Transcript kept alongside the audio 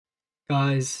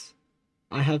Guys,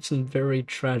 I have some very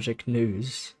tragic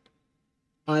news.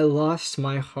 I lost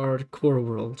my hardcore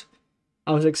world.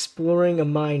 I was exploring a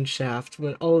mine shaft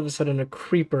when all of a sudden a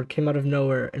creeper came out of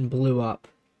nowhere and blew up,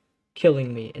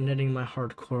 killing me and ending my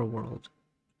hardcore world.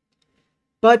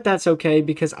 But that's okay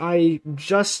because I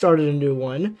just started a new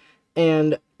one,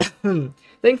 and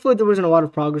thankfully there wasn't a lot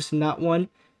of progress in that one,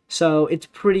 so it's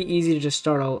pretty easy to just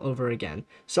start all over again.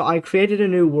 So I created a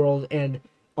new world, and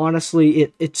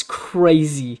honestly, it's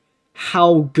crazy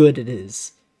how good it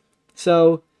is.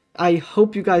 So I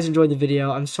hope you guys enjoyed the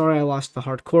video. I'm sorry I lost the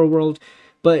hardcore world,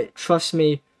 but trust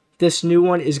me, this new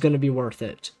one is going to be worth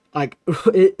it. Like,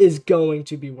 it is going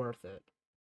to be worth it.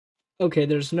 Okay,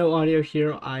 there's no audio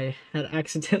here. I had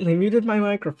accidentally muted my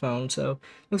microphone, so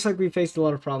looks like we faced a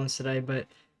lot of problems today, but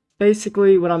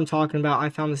basically what I'm talking about, I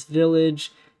found this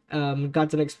village, got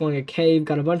done exploring a cave,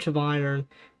 got a bunch of iron,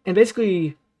 and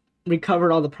basically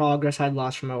recovered all the progress I'd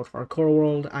lost from my old hardcore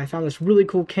world. I found this really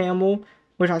cool camel,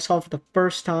 which I saw for the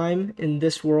first time in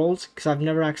this world, because I've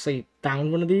never actually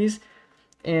found one of these,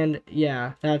 and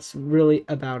yeah, that's really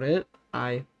about it.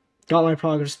 I got my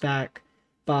progress back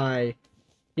by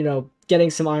getting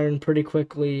some iron pretty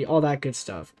quickly, all that good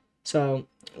stuff. So,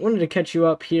 I wanted to catch you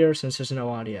up here since there's no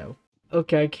audio.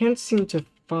 Okay, I can't seem to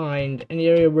find any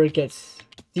area where it gets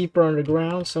deeper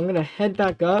underground, so I'm going to head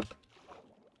back up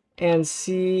and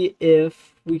see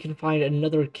if we can find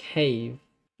another cave.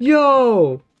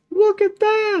 Yo! Look at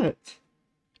that! Is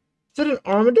that an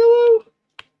armadillo?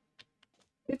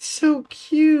 It's so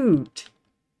cute!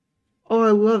 Oh, I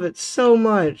love it so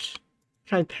much.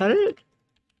 Can I pet it?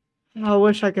 Oh, I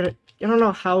wish I could. I don't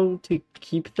know how to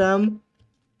keep them,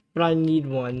 but I need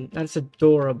one. That's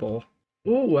adorable.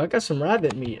 Ooh, I got some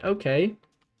rabbit meat. Okay.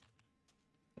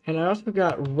 And I also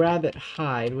got rabbit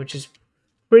hide, which is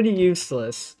pretty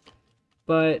useless,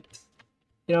 but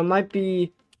it might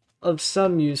be of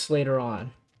some use later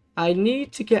on. I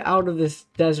need to get out of this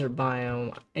desert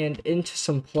biome and into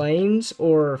some plains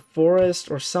or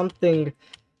forest or something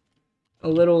a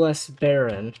little less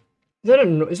barren. Is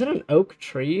that an oak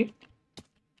tree?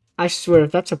 I swear,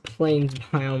 if that's a plains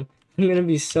biome, I'm gonna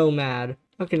be so mad.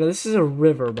 Okay, now this is a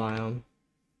river biome.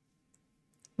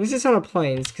 This is not a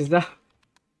plains, because that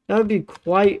would be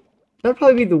that'd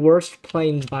probably be the worst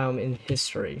plains biome in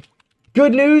history.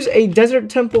 Good news, a desert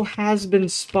temple has been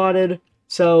spotted,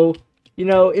 so,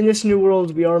 in this new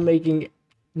world, we are making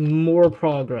more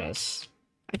progress.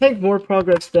 I think more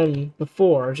progress than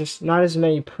before, just not as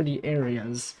many pretty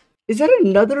areas. Is that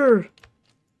another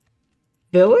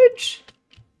village?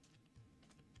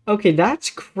 Okay, that's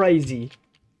crazy.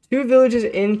 2 villages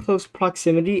in close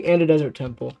proximity and a desert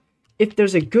temple. If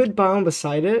there's a good biome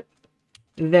beside it,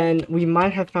 then we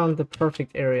might have found the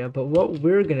perfect area. But what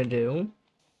we're gonna do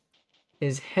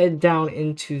is head down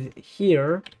into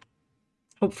here.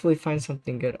 Hopefully find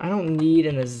something good. I don't need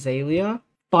an azalea.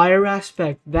 Fire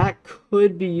aspect, that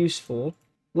could be useful.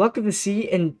 Luck of the sea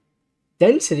and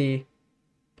density.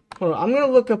 Hold on, I'm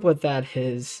gonna look up what that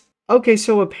is. Okay,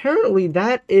 so apparently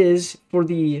that is for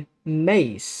the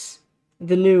mace,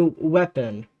 the new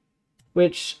weapon,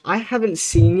 which I haven't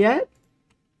seen yet,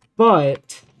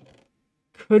 but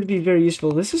could be very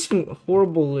useful. This is some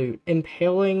horrible loot.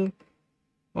 Impaling,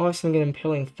 obviously I'm getting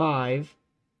impaling 5,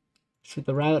 so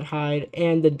the rabbit hide,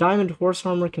 and the diamond horse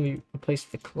armor can be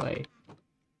replaced with the clay.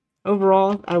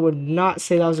 Overall, I would not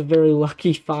say that was a very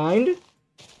lucky find,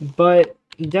 but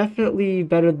definitely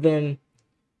better than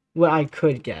what I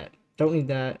could get. Don't need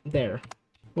that there.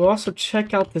 We'll also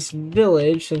check out this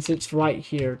village since it's right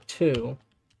here too.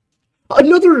 That's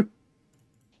another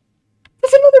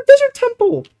desert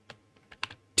temple.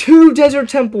 2 desert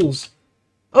temples.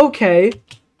 Okay.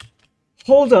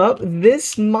 Hold up.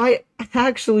 This might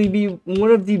actually be one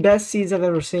of the best seeds I've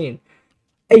ever seen.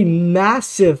 A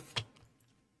massive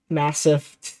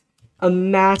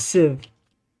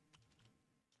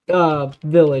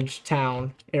village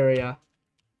town area.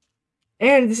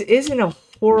 And this isn't a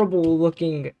horrible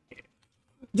looking...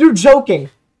 You're joking!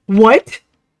 What?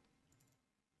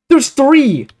 There's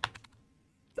 3!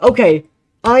 Okay,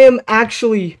 I am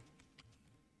actually...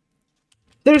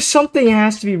 There's something that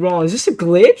has to be wrong. Is this a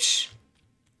glitch?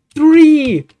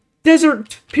 3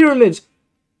 desert pyramids!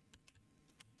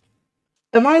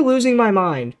 Am I losing my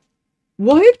mind?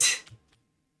 What?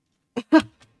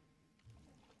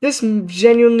 This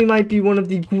genuinely might be one of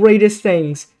the greatest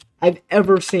things I've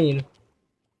ever seen.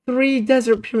 3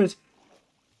 desert pyramids.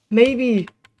 Maybe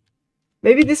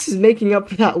this is making up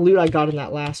for that loot I got in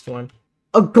that last one.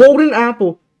 A golden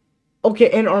apple.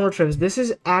 Okay, and armor trims. This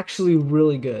is actually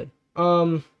really good.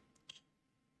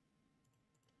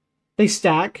 They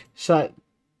stack, so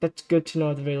that's good to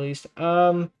know at the very least.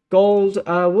 Gold,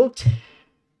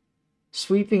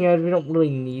 sweeping edge, we don't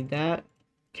really need that.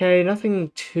 Okay,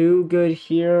 nothing too good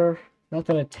here.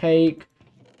 Nothing to take.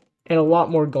 And a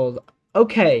lot more gold.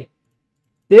 Okay.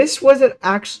 This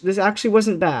actually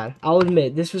wasn't bad. I'll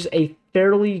admit, this was a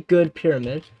fairly good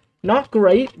pyramid. Not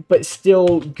great, but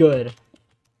still good.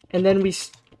 And then we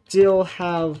still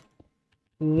have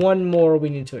one more we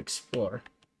need to explore.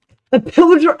 A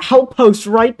pillager outpost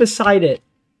right beside it.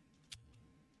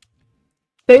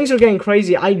 Things are getting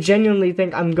crazy. I genuinely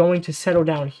think I'm going to settle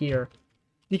down here.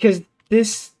 Because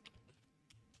this...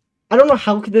 I don't know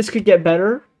how this could get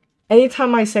better.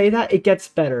 Anytime I say that, it gets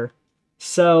better.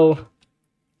 So,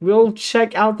 we'll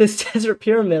check out this desert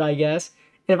pyramid, I guess.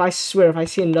 And if I swear, if I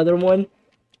see another one,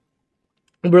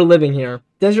 we're living here.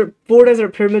 4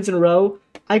 desert pyramids in a row,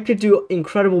 I could do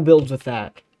incredible builds with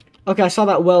that. Okay, I saw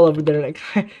that well over there, and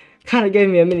it kind of gave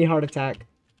me a mini heart attack.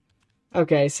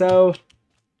 Okay, so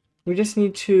we just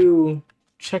need to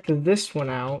check this one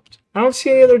out. I don't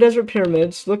see any other desert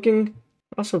pyramids. Looking,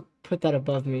 also put that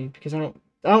above me because I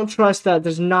don't trust that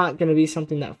there's not going to be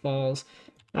something that falls.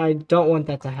 I don't want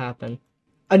that to happen.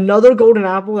 Another golden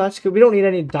apple, that's good. We don't need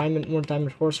any more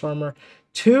diamond horse armor.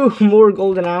 2 more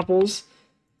golden apples.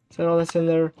 Is that all that's in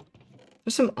there?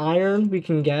 There's some iron we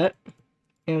can get.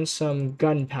 And some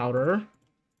gunpowder.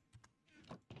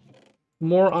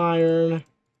 More iron.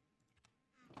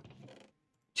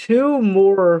 2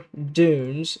 more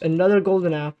dunes. Another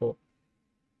golden apple.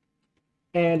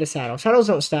 And a saddle. Saddles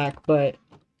don't stack, but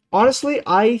honestly,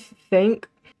 I think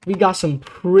we got some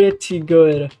pretty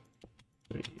good...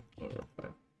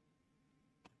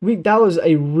 That was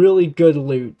a really good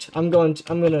loot. I'm gonna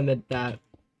admit that.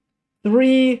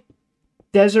 3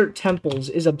 desert temples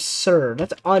is absurd.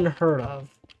 That's unheard of.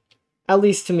 At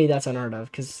least to me, that's unheard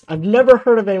of, because I've never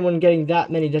heard of anyone getting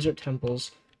that many desert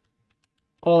temples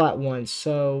all at once.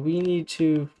 So we need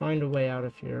to find a way out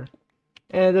of here.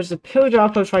 And there's a pillager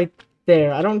outpost right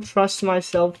there. I don't trust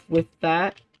myself with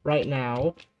that right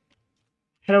now.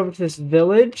 Head over to this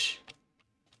village.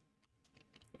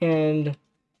 And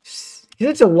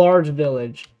it's a large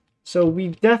village. So we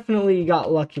definitely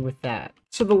got lucky with that.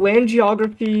 So the land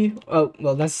geography, oh,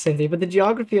 well, that's the same thing, but the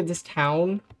geography of this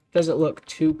town doesn't look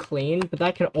too clean, but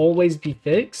that can always be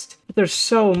fixed. But there's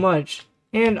so much,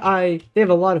 and they have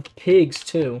a lot of pigs,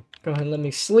 too. Go ahead and let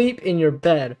me sleep in your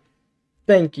bed.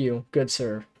 Thank you, good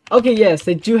sir. Okay, yes,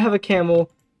 they do have a camel.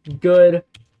 Good.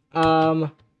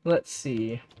 Let's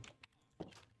see.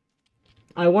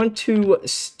 I want to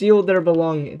steal their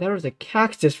belongings. There was a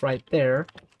cactus right there.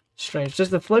 Strange. Does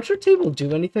the Fletcher table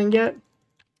do anything yet?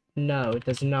 No, it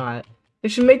does not. They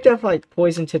should make that like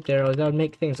poison-tipped arrows. That would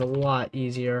make things a lot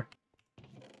easier.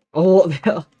 Oh,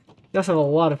 they also have a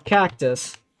lot of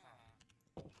cactus.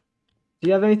 Do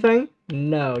you have anything?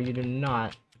 No, you do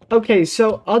not. Okay,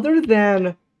 so other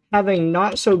than having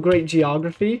not so great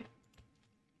geography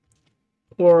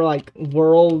or like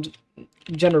world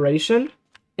generation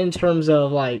in terms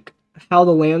of like how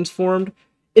the land's formed,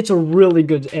 it's a really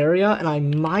good area, and I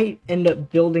might end up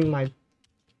building my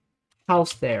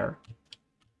house there.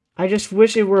 I just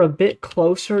wish it were a bit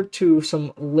closer to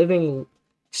some living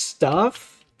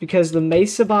stuff, because the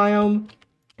mesa biome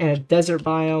and a desert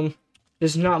biome,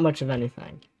 there's not much of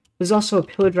anything. There's also a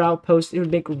pillager outpost. It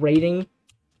would make raiding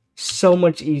so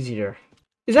much easier.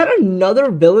 Is that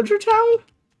another villager town?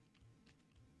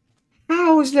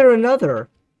 How is there another?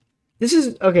 This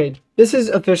is, okay, this is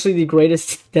officially the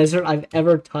greatest desert I've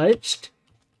ever touched,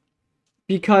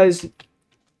 because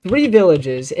 3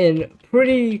 villages in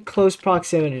pretty close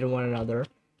proximity to one another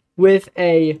with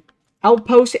a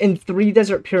outpost and 3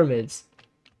 desert pyramids.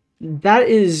 That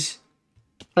is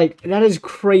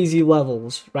crazy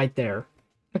levels right there.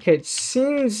 Okay, it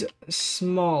seems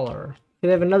smaller. They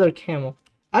have another camel.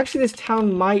 Actually, this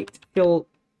town might feel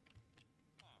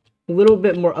a little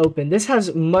bit more open. This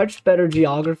has much better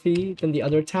geography than the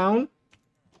other town,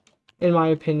 in my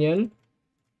opinion,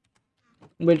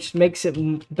 which makes it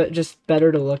just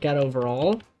better to look at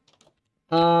overall.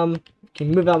 Can you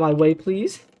move out my way,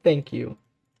 please? Thank you.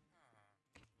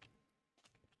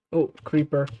 Oh,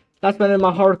 creeper. That's been in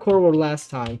my hardcore world last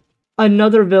time.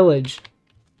 Another village.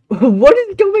 What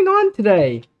is going on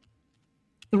today?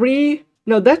 3?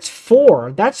 No, that's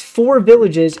 4. That's 4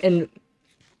 villages and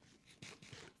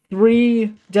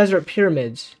 3 desert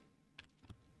pyramids.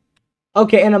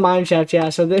 Okay, and a mine shaft, yeah,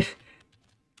 so this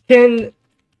can...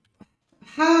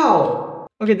 How?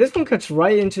 Okay, this one cuts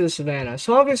right into the savannah,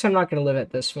 so obviously I'm not going to live at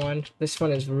this one. This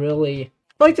one is really... I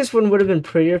feel like this one would have been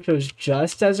prettier if it was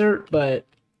just desert, but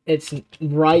it's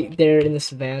right there in the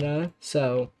savannah,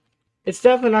 so... It's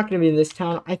definitely not going to be in this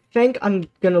town. I think I'm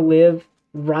going to live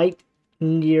right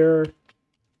near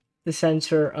the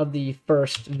center of the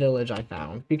first village I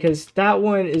found, because that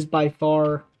one is by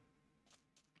far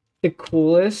the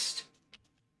coolest.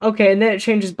 Okay, and then it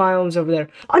changes biomes over there.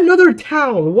 Another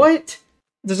town! What?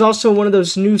 There's also one of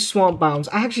those new swamp biomes.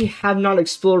 I actually have not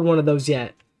explored one of those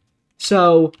yet.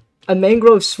 So, a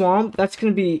mangrove swamp, that's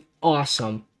going to be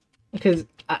awesome. Because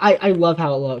I love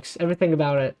how it looks. Everything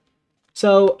about it.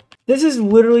 So, this is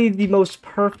literally the most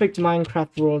perfect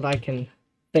Minecraft world I can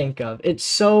think of. It's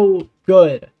so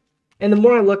good. And the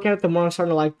more I look at it, the more I'm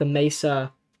starting to like the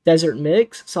Mesa Desert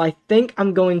mix. So I think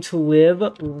I'm going to live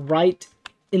right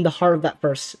in the heart of that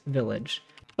first village.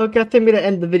 Okay, I think I'm going to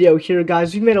end the video here,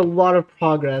 guys. We made a lot of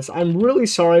progress. I'm really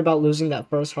sorry about losing that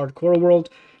first hardcore world,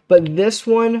 but this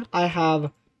one I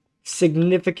have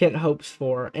significant hopes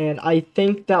for, and I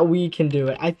think that we can do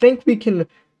it. I think we can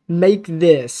make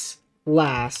this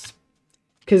last,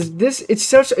 because it's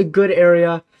such a good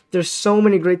area. There's so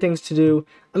many great things to do.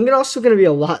 I'm also going to be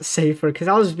a lot safer, because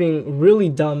I was being really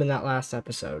dumb in that last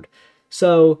episode.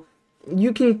 So,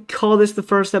 you can call this the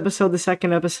first episode, the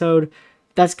second episode.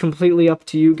 That's completely up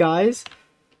to you guys.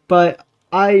 But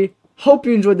I hope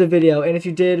you enjoyed the video, and if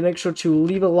you did, make sure to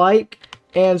leave a like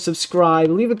and subscribe.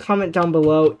 Leave a comment down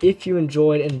below if you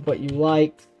enjoyed and what you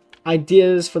liked.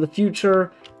 Ideas for the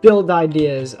future, build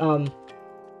ideas,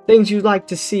 things you'd like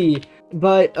to see.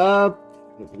 But,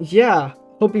 yeah.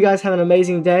 Hope you guys have an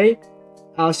amazing day.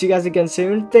 I'll see you guys again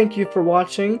soon. Thank you for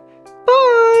watching. Bye!